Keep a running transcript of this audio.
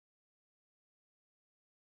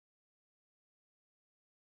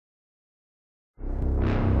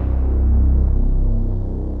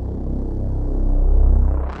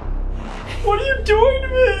doing to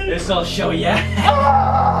me? This'll show ya.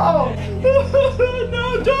 Oh!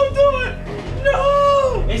 No, don't do it!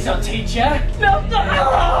 No! This'll teach ya. No, no!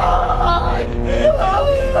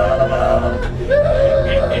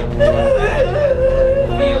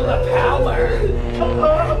 Feel the power.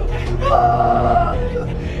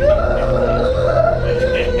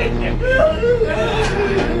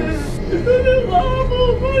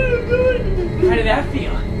 How did that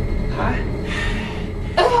feel? Huh?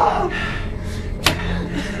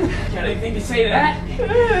 Got anything to say to that?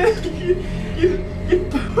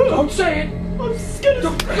 Don't say it. I'm scared.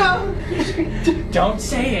 Don't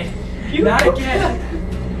say it. Not again.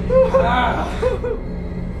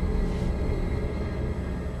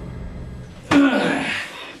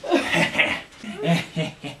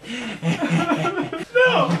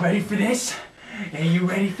 No. Are you ready for this? Are you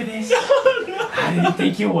ready for this? No. I didn't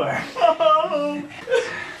think you were. Oh.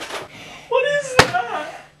 What is that?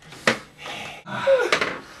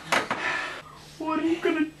 What are you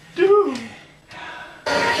gonna do?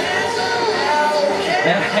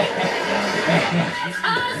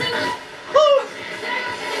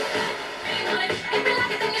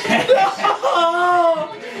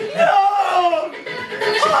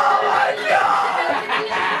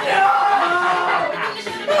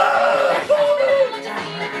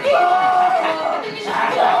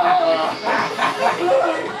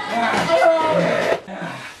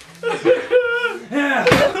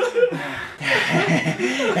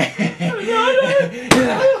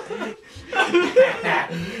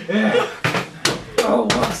 Oh,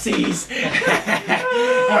 whoopsies.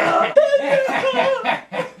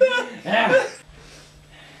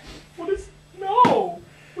 What is... No!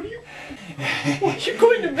 What are you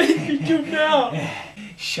going to make me do now?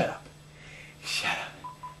 Shut up. Shut up.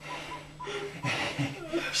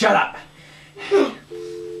 Shut up.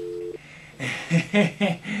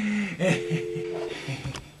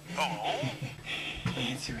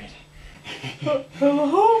 Answer it.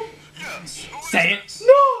 Hello? Yes. Say it.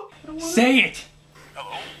 No! I don't wanna... Say it.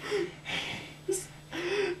 Hello?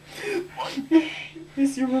 What?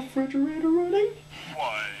 Is your refrigerator running?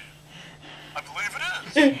 Why, I believe it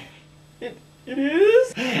is. It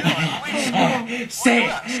is? Say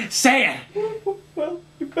it. Say it. Well,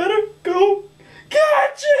 you better go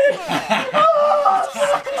catch it!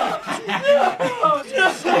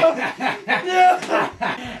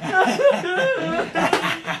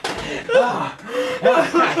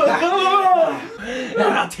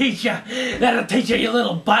 That'll teach you. That'll teach you, you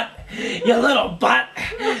little butt. You little butt.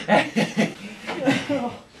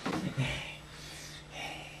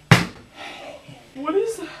 What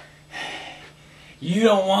is that? You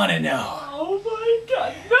don't want to know. Oh my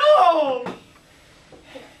god, no!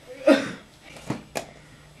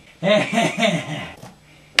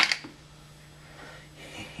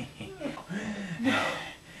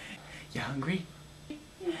 You hungry?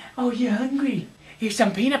 Oh, you're hungry. Here's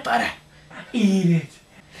some peanut butter. Eat it.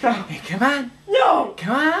 No! Hey, come on. No!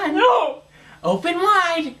 Come on. No! Open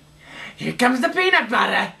wide. Here comes the peanut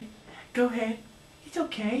butter. Go ahead. It's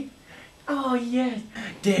okay. Oh, yes.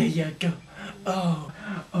 There you go. Oh,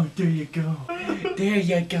 there you go. There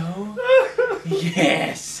you go.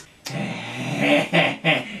 Yes.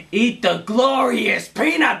 Eat the glorious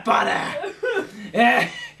peanut butter.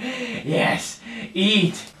 Yes.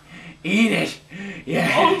 Eat. Eat it.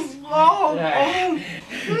 Yes. Oh,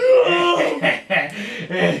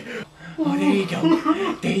 Oh, there you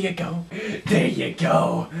go. There you go. There you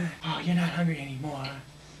go. Oh, you're not hungry anymore.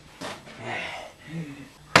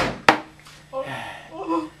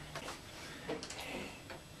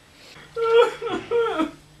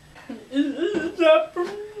 Is that for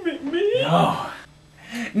me? No.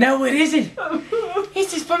 No, it isn't.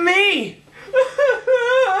 This is for me.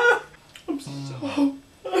 I'm so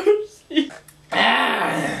thirsty.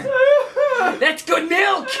 That's good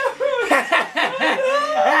milk.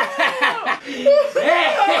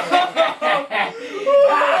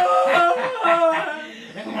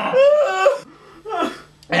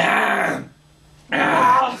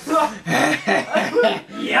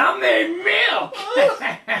 Yummy milk.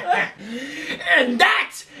 And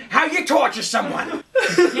that's how you torture someone.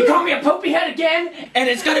 You call me a poopy head again, and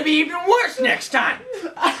it's gonna be even worse next time.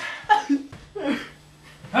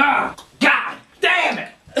 Oh, God damn it!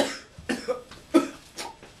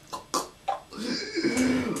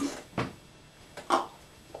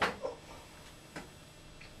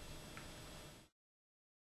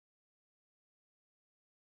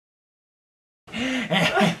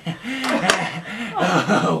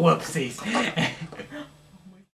 Oh, whoopsies.